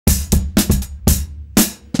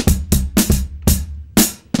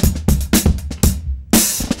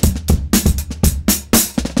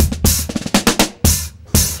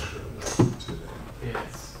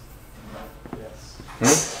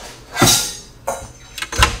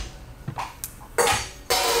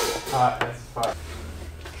That's 5.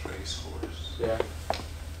 Trace horse. Yeah.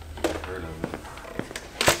 Heard of it.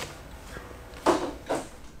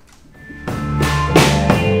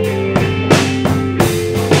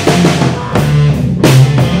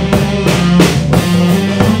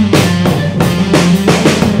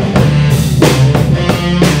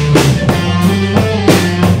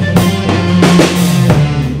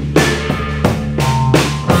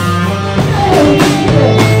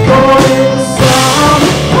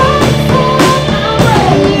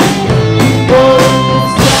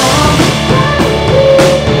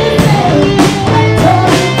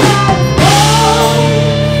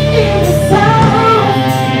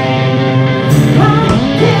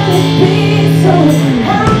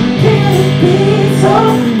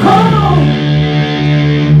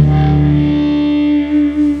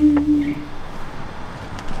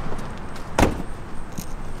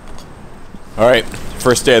 All right,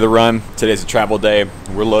 first day of the run. Today's a travel day.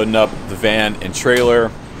 We're loading up the van and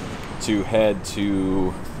trailer to head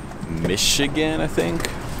to Michigan, I think.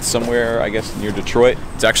 Somewhere, I guess, near Detroit.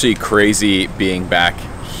 It's actually crazy being back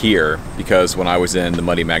here because when I was in the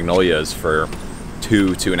Muddy Magnolias for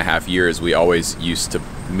 2.5 years, we always used to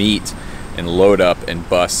meet and load up and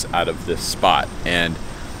bus out of this spot. And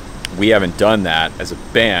we haven't done that as a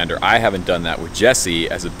band, or I haven't done that with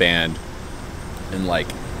Jesse as a band in like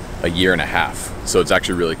a 1.5 years. So it's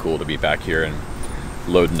actually really cool to be back here and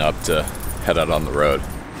loading up to head out on the road.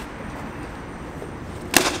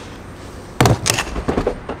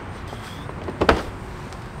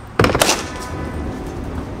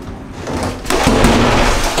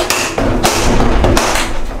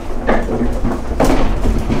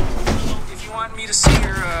 If you want me to see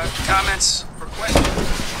your comments for questions.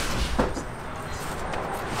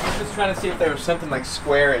 Just trying to see if there was something like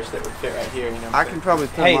squarish that would fit right here, you know. I can probably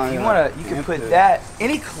put Hey, my, if you wanna, you can put that.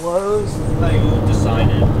 Any clothes? Like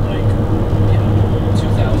decided like in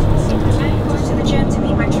 2017. I'm going to the gym to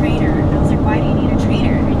meet my trainer. And I was like, why do you need a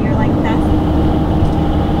trainer? And you're like, that's...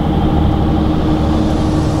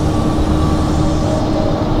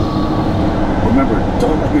 Remember,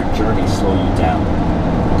 don't let your journey slow you down.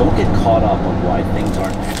 Don't get caught up on why things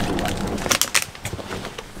aren't actually right.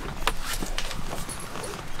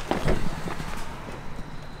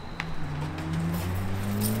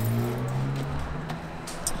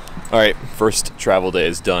 All right, first travel day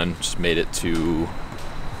is done. Just made it to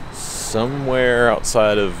somewhere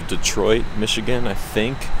outside of Detroit, Michigan, I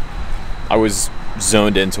think. I was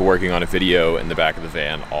zoned into working on a video in the back of the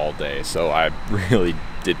van all day, so I really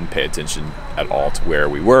didn't pay attention at all to where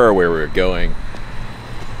we were going.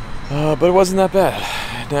 But it wasn't that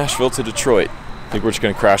bad. Nashville to Detroit. I think we're just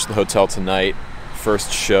gonna crash the hotel tonight.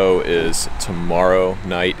 First show is tomorrow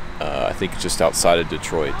night, I think just outside of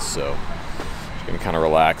Detroit, so gonna kind of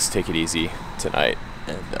relax, take it easy tonight,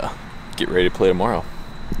 and get ready to play tomorrow.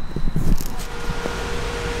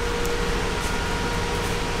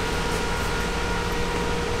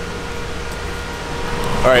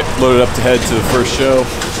 All right, loaded up to head to the first show.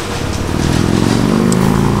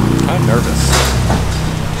 Kind of nervous,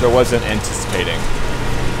 which I wasn't anticipating.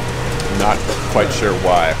 Not quite sure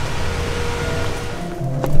why.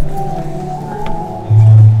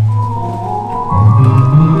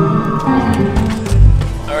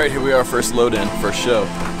 Alright, here we are, first load in, first show.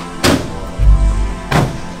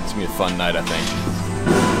 It's gonna be a fun night, I think.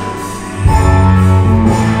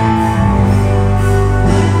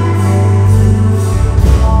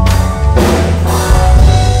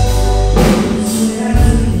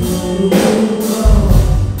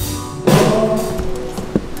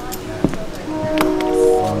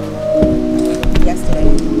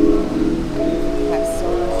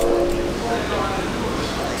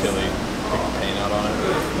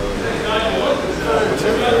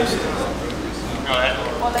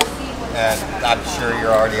 I'm sure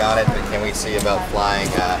you're already on it, but can we see about flying?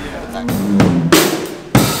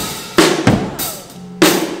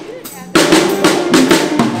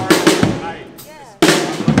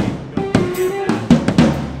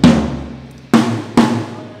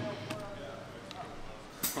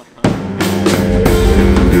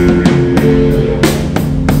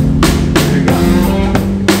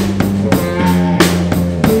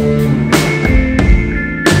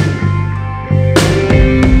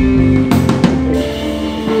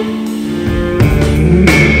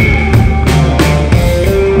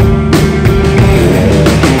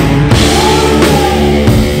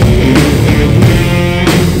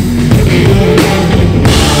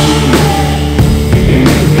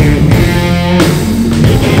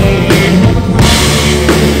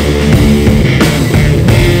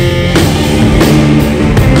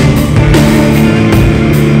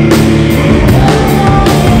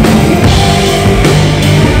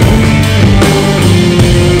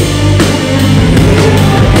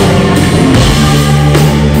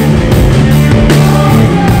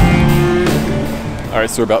 Alright,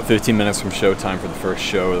 so we're about 15 minutes from showtime for the first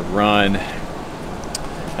show of the run.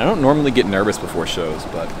 I don't normally get nervous before shows,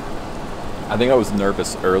 but I think I was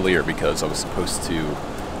nervous earlier because I was supposed to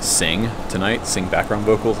sing tonight, sing background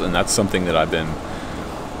vocals, and that's something that I've been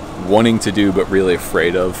wanting to do but really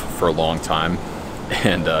afraid of for a long time.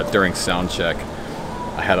 And during sound check,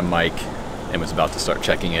 I had a mic and was about to start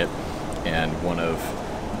checking it, and one of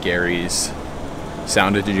Gary's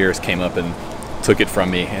sound engineers came up and took it from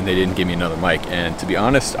me, and they didn't give me another mic. And to be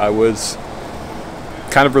honest, I was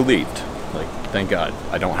kind of relieved. Like, thank God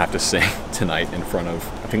I don't have to sing tonight in front of,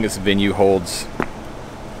 I think this venue holds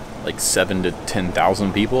like 7,000 to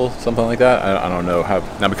 10,000 people, something like that. I don't know how.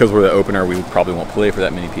 Now, because we're the opener, we probably won't play for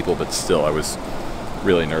that many people, but still, I was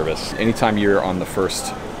really nervous. Anytime you're on the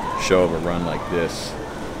first show of a run like this,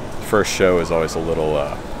 the first show is always a little,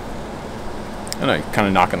 I don't know, kind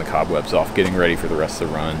of knocking the cobwebs off, getting ready for the rest of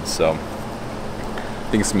the run. So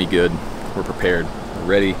I think it's gonna be good. We're prepared. We're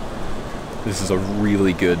ready. This is a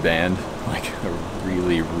really good band, like a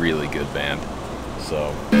really, really good band.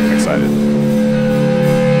 So I'm excited.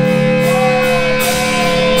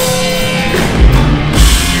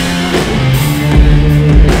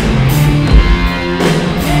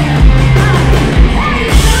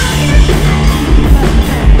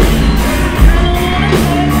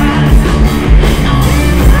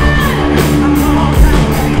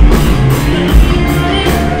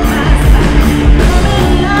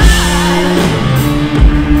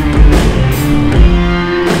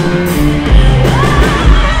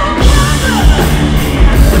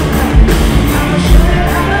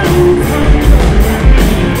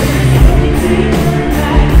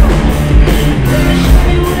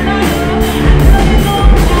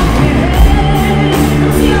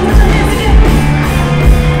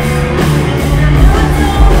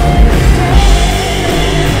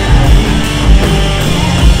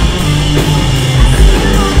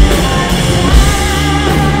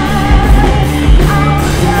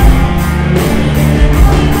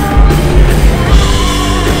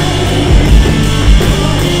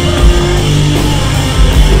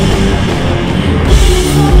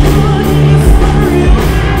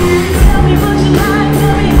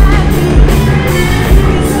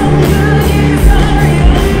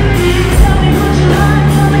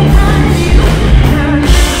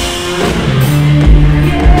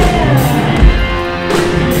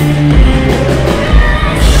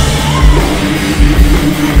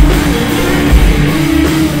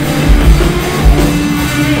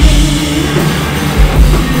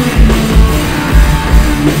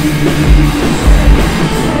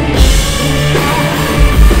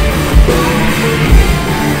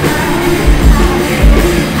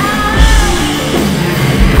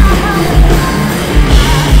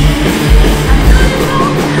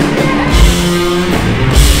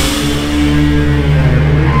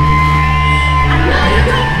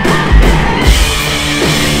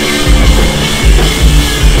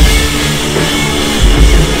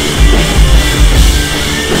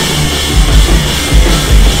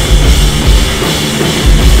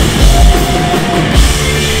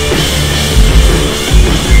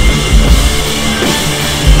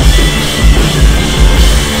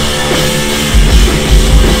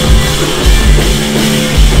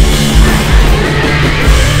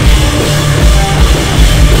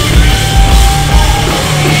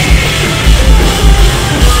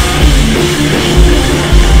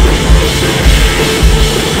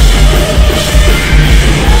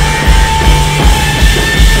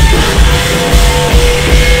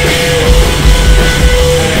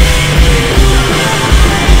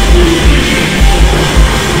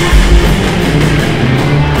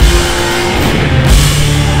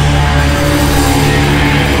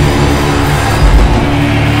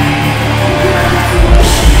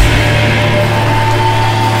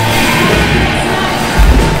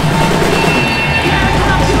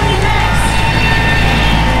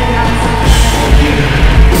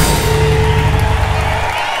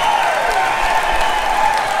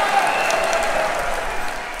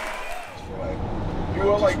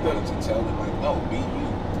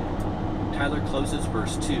 Tyler closes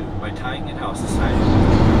verse 2 by tying in how society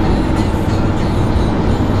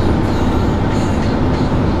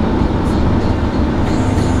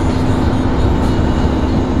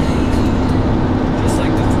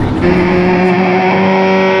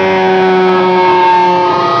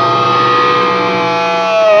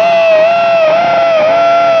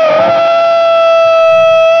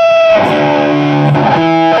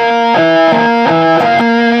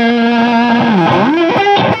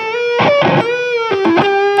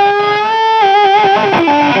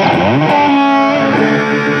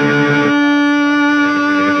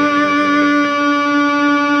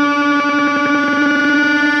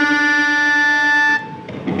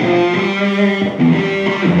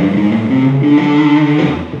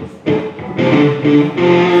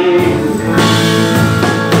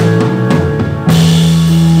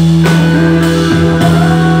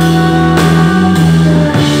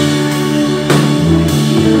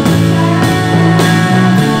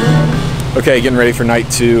Okay, getting ready for night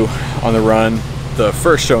 2 on the run. The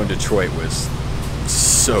first show in Detroit was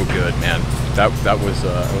so good, man. That was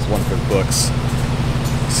one for the books.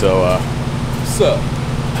 So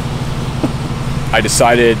I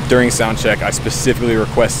decided during sound check, I specifically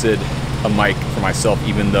requested a mic for myself,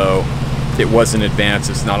 even though it wasn't advanced,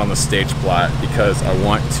 it's not on the stage plat, because I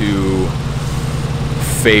want to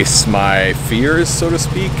face my fears, so to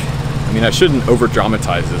speak. I mean, I shouldn't over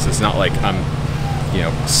dramatize this. It's not like I'm, you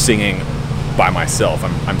know, singing by myself.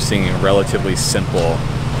 I'm singing a relatively simple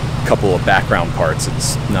couple of background parts.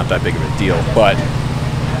 It's not that big of a deal. But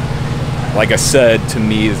like I said, to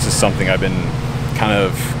me, this is something I've been kind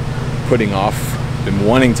of putting off, been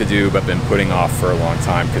wanting to do, but been putting off for a long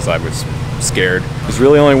time because I was scared. There's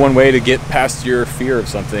really only one way to get past your fear of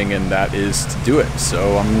something, and that is to do it.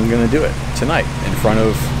 So I'm gonna do it tonight in front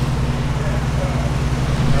of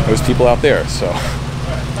those people out there. So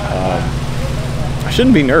I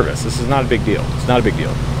shouldn't be nervous. This is not a big deal. It's not a big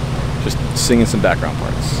deal. Just singing some background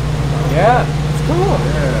parts. Yeah, it's cool.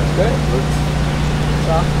 Yeah, it's good.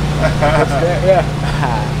 That's good. Yeah.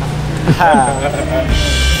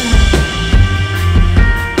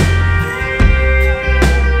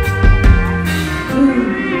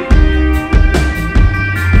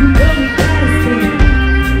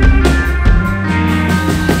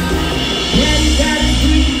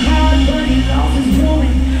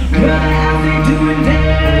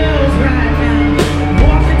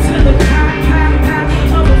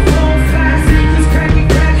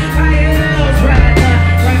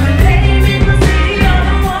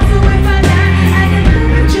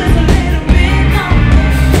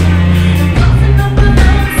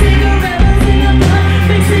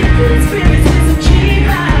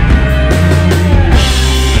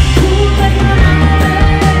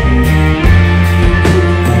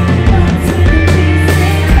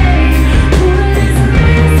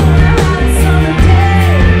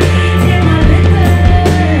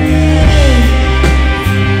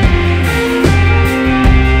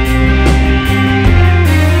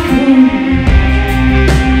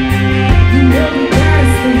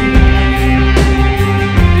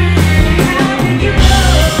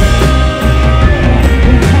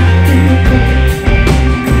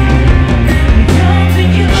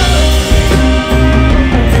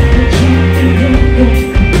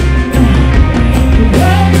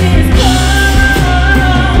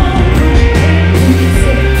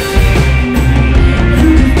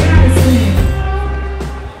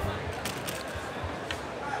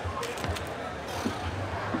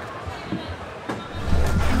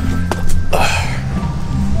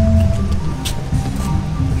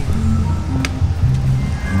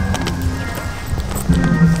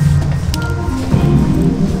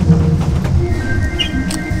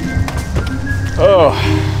 Oh,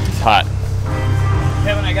 it's hot.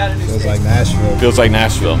 Kevin, I got a new Feels like Nashville. Feels like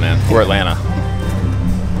Nashville, man. Or Atlanta.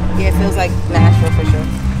 Yeah, it feels like Nashville for sure.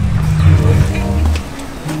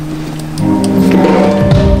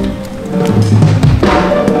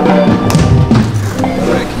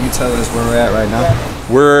 Alright, can you tell us where we're at right now?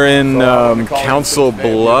 We're in Council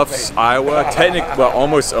Bluffs, Iowa. Well,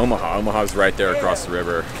 almost Omaha. Omaha's right there across the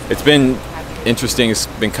river. It's been interesting. It's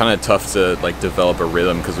been kind of tough to like develop a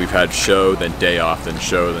rhythm because we've had show, then day off, then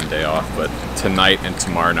show, then day off. But tonight and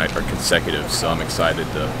tomorrow night are consecutive, so I'm excited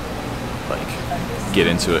to like get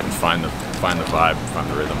into it and find the vibe, find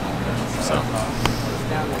the rhythm. So.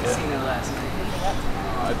 Down to the casino last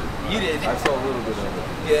night. You did. I saw a little bit of it.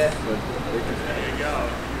 Yeah. There you go.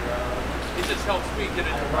 It just helps me get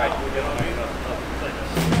it right.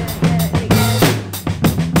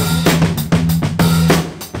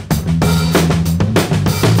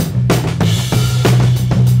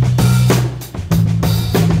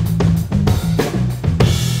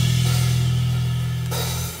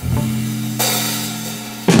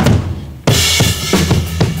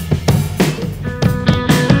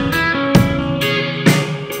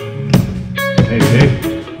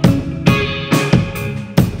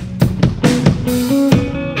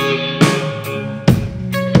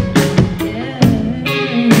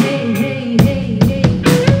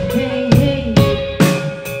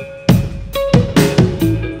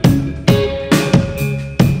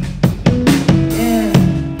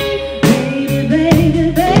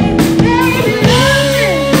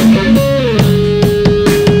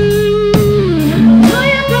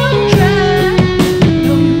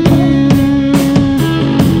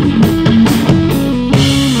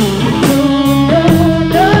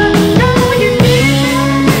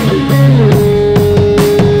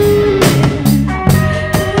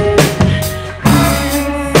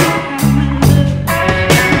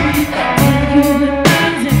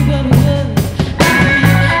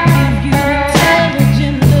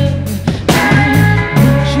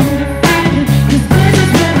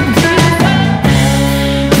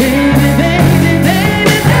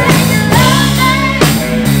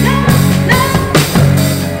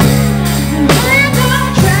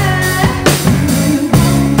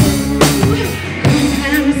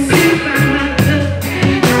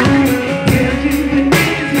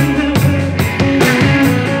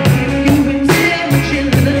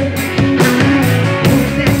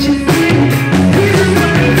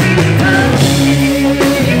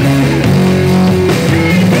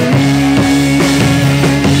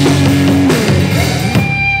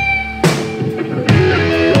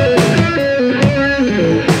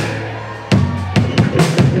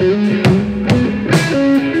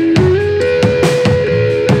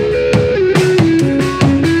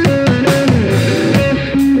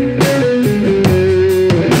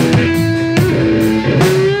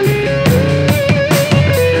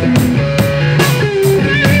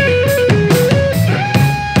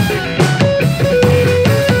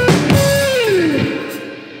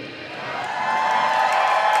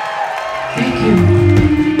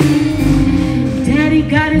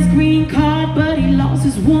 his green card, but he lost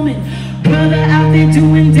his woman. Brother out there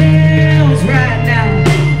doing deals right now.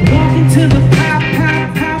 Walking to the pop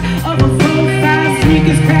of a 4-5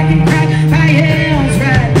 sneakers, cracking crack by hills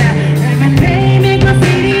right now. And my name in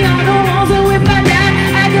graffiti on the walls, so if I die,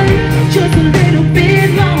 I can live just a little bit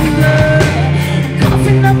longer.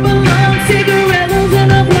 Coughing up a lung, cigarillos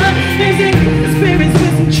and a blunt, mixing spirits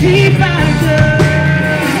with some cheap vodka.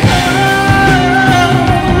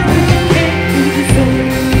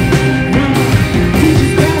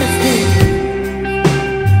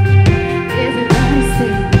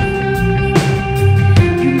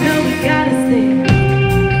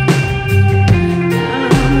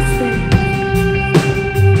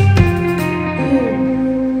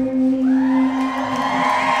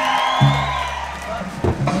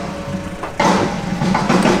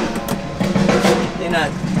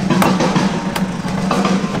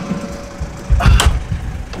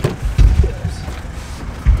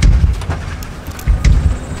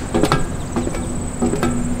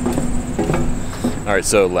 All right,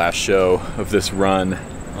 so last show of this run.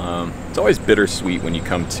 It's always bittersweet when you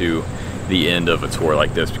come to the end of a tour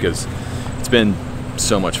like this because it's been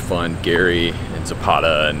so much fun. Gary and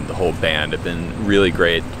Zapata and the whole band have been really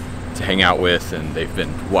great to hang out with, and they've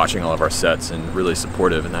been watching all of our sets and really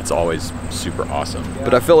supportive, and that's always super awesome.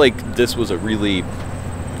 But I feel like this was a really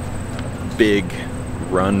big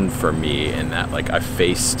run for me in that, like, I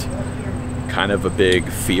faced kind of a big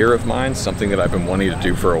fear of mine, something that I've been wanting to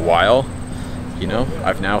do for a while. You know,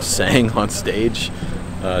 I've now sang on stage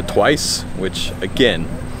twice, which again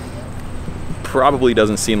probably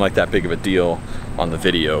doesn't seem like that big of a deal on the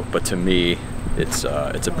video, but to me it's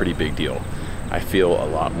a pretty big deal. I feel a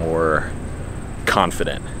lot more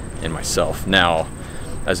confident in myself now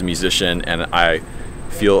as a musician, and I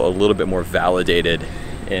feel a little bit more validated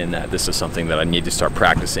in that this is something that I need to start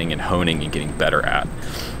practicing and honing and getting better at,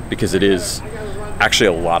 because it is actually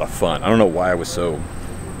a lot of fun. I don't know why I was so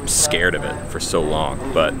scared of it for so long,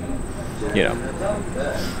 but you know.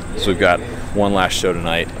 So we've got one last show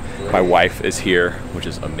tonight. My wife is here, which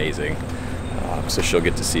is amazing, so she'll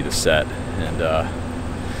get to see the set, and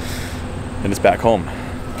it's back home.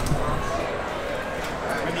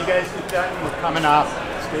 When you guys get done, we're coming off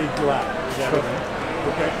stage left.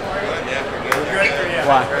 Okay. Yeah, we're good. We're good for you.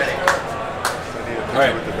 Why? All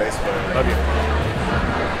right. With the bass player. Love you.